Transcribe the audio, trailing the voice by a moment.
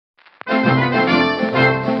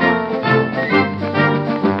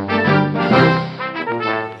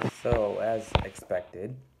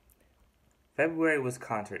expected. February was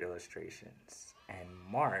concert illustrations, and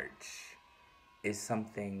March is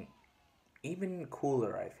something even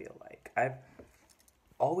cooler, I feel like. I've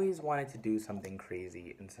always wanted to do something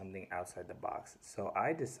crazy and something outside the box, so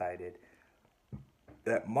I decided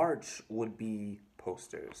that March would be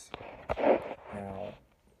posters. Now,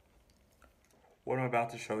 what I'm about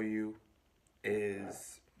to show you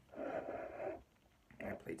is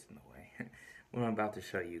my plate's in the way. What I'm about to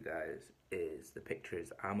show you guys is the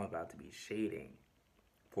pictures I'm about to be shading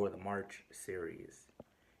for the March series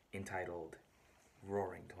entitled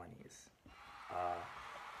Roaring Twenties.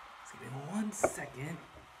 So give me 1 second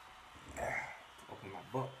to open my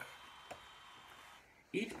book.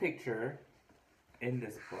 Each picture in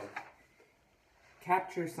this book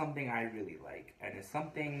captures something I really like, and it's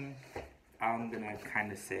something I'm gonna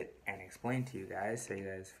kind of sit and explain to you guys, so you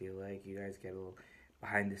guys feel like you guys get a little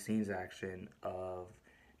behind the scenes action of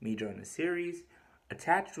me drawing the series.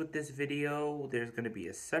 Attached with this video, there's gonna be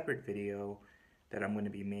a separate video that I'm gonna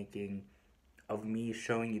be making of me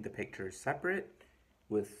showing you the pictures separate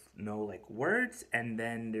with no like words, and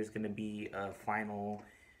then there's gonna be a final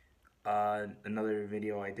another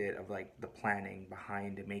video I did of like the planning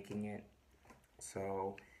behind making it.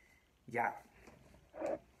 So yeah,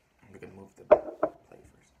 I'm gonna move the plate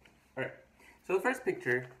first. Alright, so the first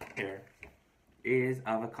picture here is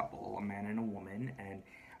of a couple, a man and a woman, and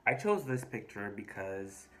I chose this picture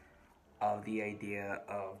because of the idea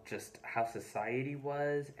of just how society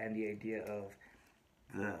was and the idea of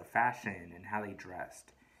the fashion and how they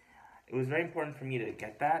dressed. It was very important for me to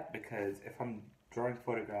get that because if I'm drawing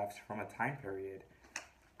photographs from a time period,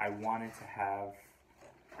 I wanted to have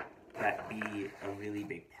that be a really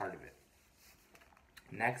big part of it.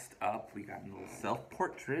 Next up, we got a little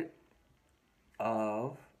self-portrait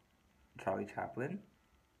of Charlie Chaplin.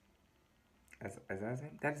 Is that his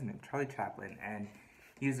name? That's his name, Charlie Chaplin. And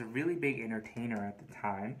he was a really big entertainer at the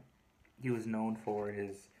time. He was known for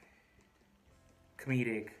his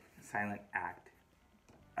comedic silent act.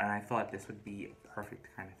 And I thought this would be a perfect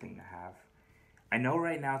kind of thing to have. I know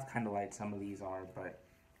right now it's kind of light, some of these are, but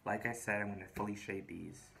like I said, I'm going to fully shade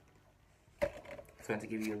these. So to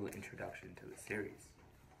give you a little introduction to the series.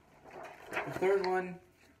 The third one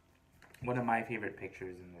of my favorite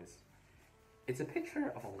pictures in this, it's a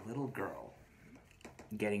picture of a little girl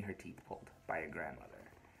getting her teeth pulled by a grandmother.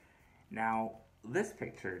 Now, this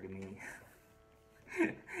picture to me,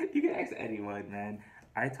 you can ask anyone, man.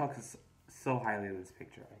 I talk so highly of this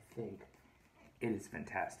picture. I think it is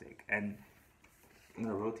fantastic. And I'm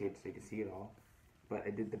going to rotate so you can see it all. But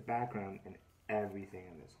I did the background and everything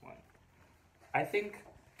in this one. I think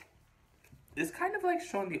it's kind of like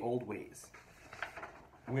showing the old ways,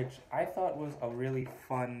 which I thought was a really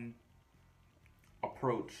fun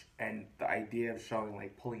approach, and the idea of showing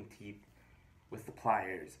like pulling teeth with the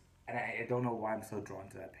pliers. And I don't know why I'm so drawn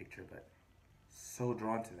to that picture, but so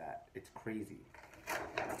drawn to that. It's crazy.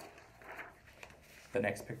 The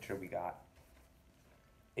next picture we got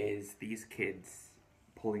is these kids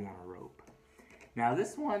pulling on a rope. Now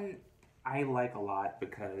this one I like a lot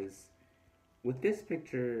because with this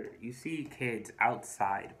picture you see kids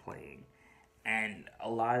outside playing, and a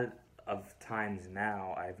lot of times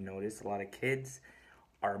now I've noticed a lot of kids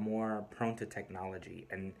are more prone to technology.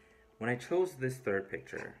 And when I chose this third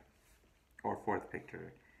picture or fourth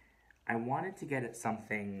picture, I wanted to get at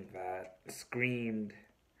something that screamed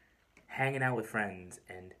hanging out with friends.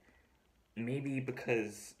 And maybe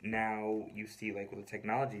because now you see, like with the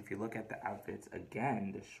technology, if you look at the outfits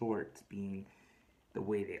again, the shorts being the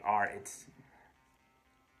way they are, it's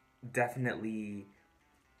definitely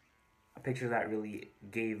a picture that really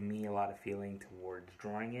gave me a lot of feeling towards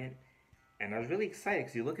drawing it. And I was really excited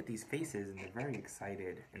because you look at these faces and they're very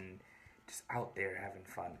excited and just out there having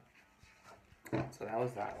fun. So that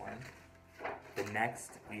was that one. The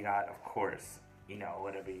next we got, of course, you know,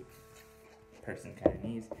 what every person kind of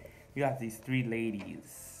needs. We got these three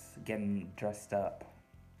ladies getting dressed up,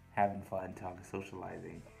 having fun, talking,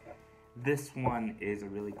 socializing. This one is a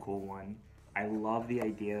really cool one. I love the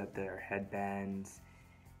idea that there are headbands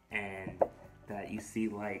and that you see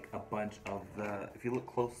like a bunch of the, if you look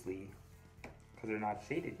closely, because they're not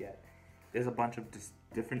shaded yet, there's a bunch of just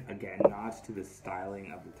different, again, nods to the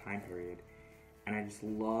styling of the time period. And I just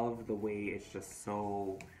love the way it's just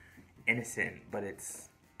so innocent, but it's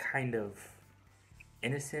kind of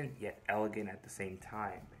innocent yet elegant at the same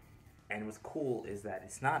time. And what's cool is that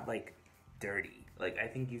it's not like dirty. Like I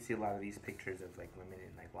think you see a lot of these pictures of like women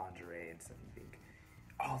in like lingerie and stuff, and you think,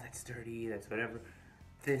 oh, that's dirty, that's whatever.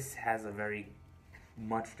 This has a very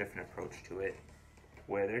much different approach to it,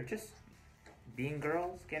 where they're just being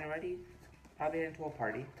girls, getting ready, probably into a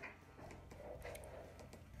party.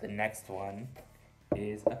 The next one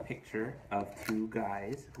is a picture of two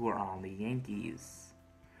guys who are on the Yankees.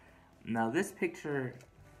 Now this picture,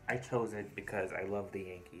 I chose it because I love the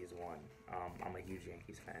Yankees one. I'm a huge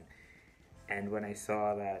Yankees fan. And when I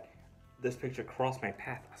saw that this picture crossed my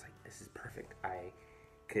path, I was like, this is perfect. I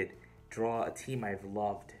could draw a team I've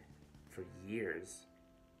loved for years,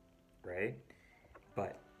 right?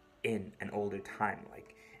 But in an older time,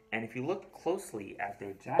 like. And if you look closely at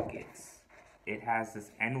their jackets, it has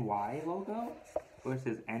this NY logo, where it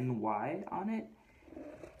says NY on it.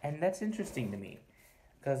 And that's interesting to me,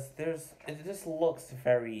 because it just looks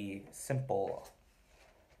very simple.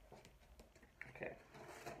 Okay.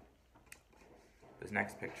 This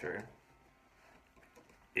next picture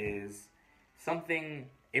is something,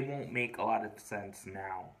 it won't make a lot of sense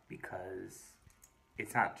now because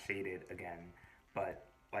it's not shaded again, but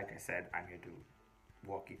like I said, I'm here to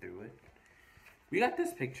walk you through it. We got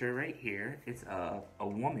this picture right here. It's a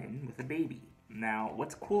woman with a baby. Now,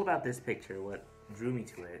 what's cool about this picture, what drew me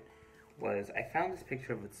to it, was I found this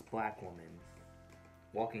picture of this black woman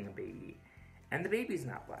walking a baby, and the baby's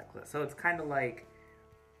not black, so it's kind of like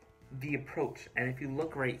the approach. And if you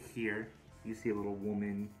look right here, you see a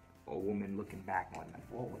woman looking back, and I'm like,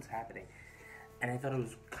 whoa, what's happening? And I thought it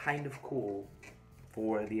was kind of cool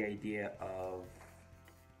for the idea of,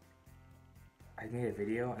 I made a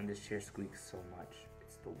video and this chair squeaks so much,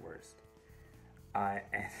 it's the worst. And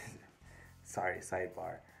sorry,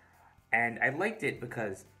 sidebar. And I liked it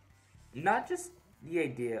because not just the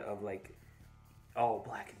idea of like, oh,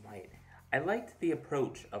 black and white. I liked the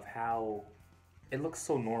approach of how it looks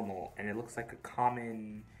so normal and it looks like a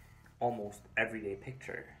common, almost everyday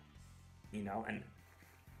picture, you know. And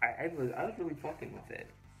I was really fucking with it,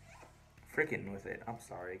 freaking with it. I'm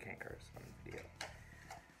sorry, I can't curse on the video.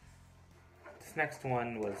 This next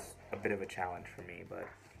one was a bit of a challenge for me, but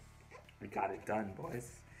we got it done, boys.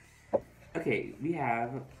 Okay, we have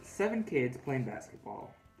 7 kids playing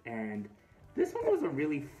basketball, and this one was a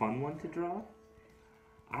really fun one to draw.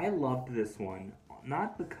 I loved this one,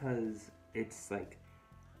 not because it's like,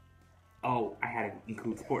 oh, I had to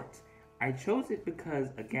include sports. I chose it because,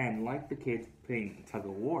 again, like the kids playing tug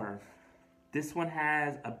of war, this one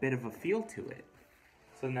has a bit of a feel to it.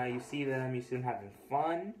 So now you see them having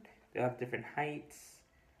fun, they have different heights,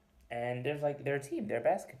 and they're a team, they're a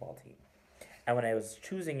basketball team. And when I was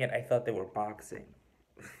choosing it, I thought they were boxing.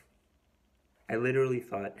 I literally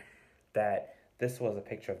thought that this was a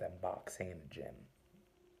picture of them boxing in the gym.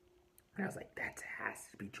 And I was like, that has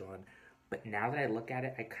to be drawn. But now that I look at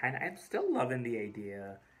it, I'm still loving the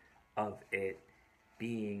idea of it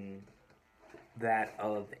being that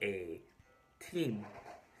of a team.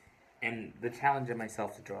 And the challenge of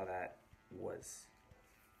myself to draw that was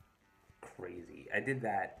crazy. I did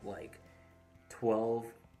that like 12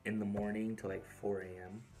 in the morning to like 4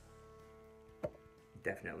 a.m.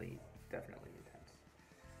 Definitely intense.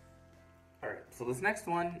 Alright, so this next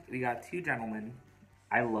one, we got 2 gentlemen.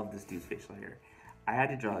 I love this dude's facial hair. I had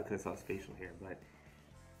to draw it because I saw his facial hair, but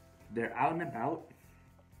they're out and about,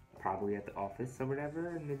 probably at the office or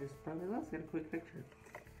whatever, and they just probably, let's get a quick picture.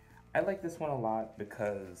 I like this one a lot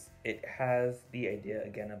because it has the idea,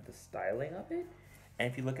 again, of the styling of it. And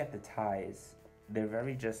if you look at the ties, they're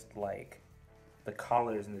very just like, the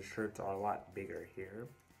collars and the shirts are a lot bigger here.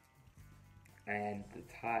 And the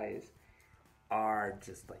ties are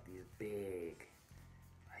just like these big,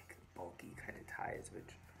 like bulky kind of ties, which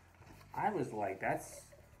I was like,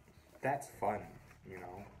 that's fun, you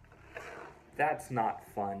know? That's not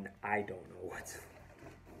fun. I don't know what's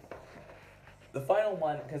fun. The final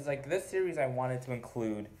one, because like this series I wanted to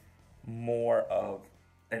include more of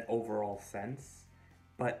an overall sense,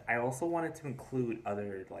 but I also wanted to include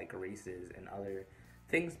other like races and other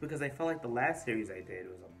things because I felt like the last series I did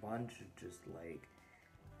was a bunch of just like,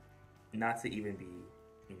 not to even be,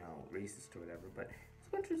 you know, racist or whatever, but it's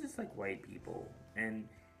a bunch of just like white people, and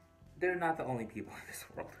they're not the only people in this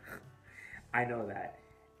world. I know that.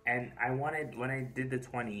 And I wanted, when I did the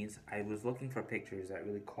 20s, I was looking for pictures that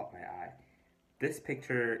really caught my eye. This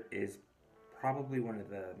picture is probably one of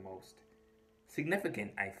the most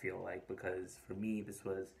significant, I feel like, because for me, this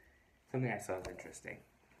was something I saw as interesting.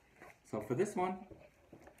 So for this one,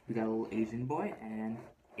 we got a little Asian boy and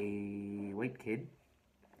a white kid,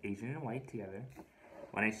 Asian and white together.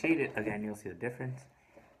 When I shade it, again, you'll see the difference,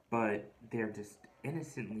 but they're just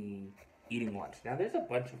innocently eating lunch. Now, there's a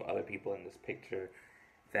bunch of other people in this picture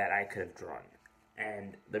that I could have drawn,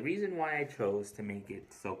 and the reason why I chose to make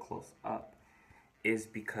it so close up is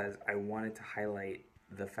because I wanted to highlight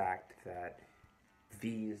the fact that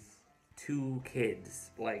these 2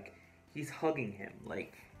 kids, like, he's hugging him.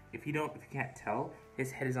 Like, if you can't tell,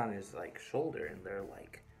 his head is on his like shoulder, and they're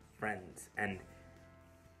like friends, and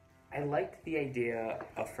I liked the idea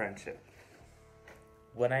of friendship.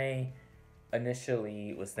 When I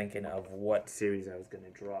initially was thinking of what series I was going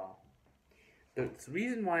to draw, the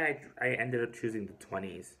reason why I ended up choosing the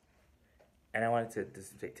 20s, and I wanted to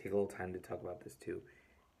just take a little time to talk about this too,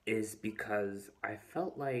 is because I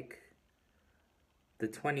felt like the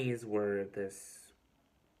 20s were this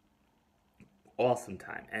awesome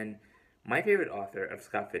time. And my favorite author of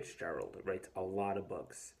Scott Fitzgerald writes a lot of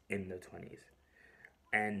books in the 20s.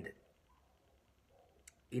 And,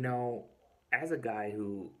 you know, as a guy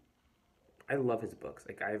who, I love his books.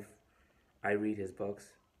 Like, I read his books.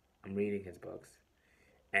 I'm reading his books.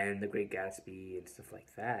 And The Great Gatsby and stuff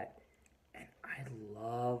like that. And I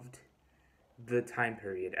loved the time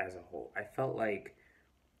period as a whole. I felt like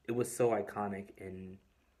it was so iconic and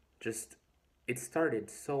just it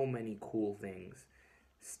started so many cool things,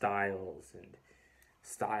 styles,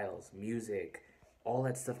 music, all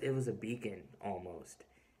that stuff. It was a beacon almost.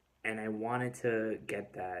 And I wanted to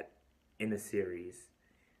get that in a series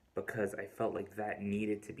because I felt like that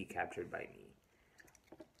needed to be captured by me.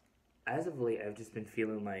 As of late, I've just been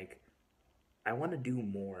feeling like I want to do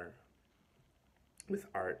more with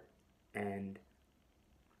art, and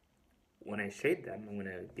when I shade them, I'm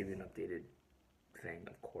gonna give you an updated thing,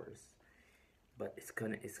 of course. But it's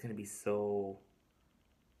gonna be so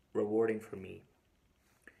rewarding for me.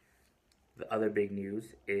 The other big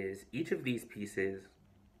news is each of these pieces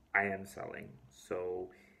I am selling.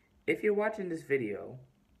 So if you're watching this video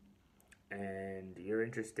and you're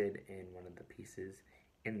interested in one of the pieces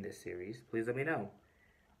in this series, please let me know.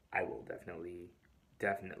 I will definitely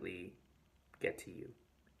get to you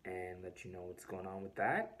and let you know what's going on with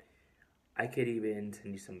that. I could even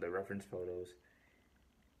send you some of the reference photos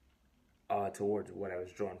towards what I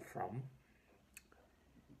was drawn from.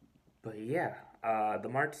 But yeah, the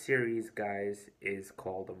March series, guys, is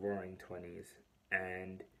called The Roaring Twenties,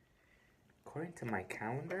 and according to my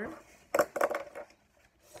calendar,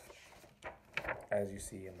 as you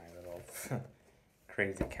see in my little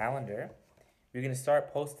crazy calendar, we're gonna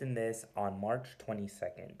start posting this on March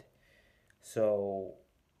 22nd. So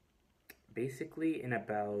basically, in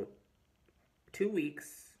about 2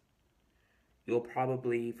 weeks, you'll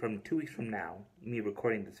probably, from 2 weeks from now, me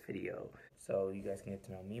recording this video, so you guys can get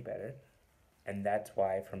to know me better. And that's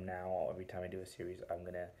why from now, every time I do a series, I'm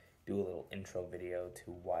gonna do a little intro video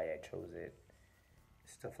to why I chose it,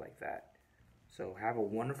 stuff like that. So have a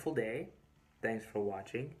wonderful day. Thanks for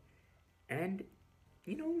watching. And,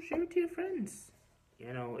 share it to your friends.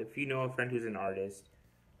 If you know a friend who's an artist,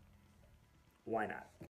 why not?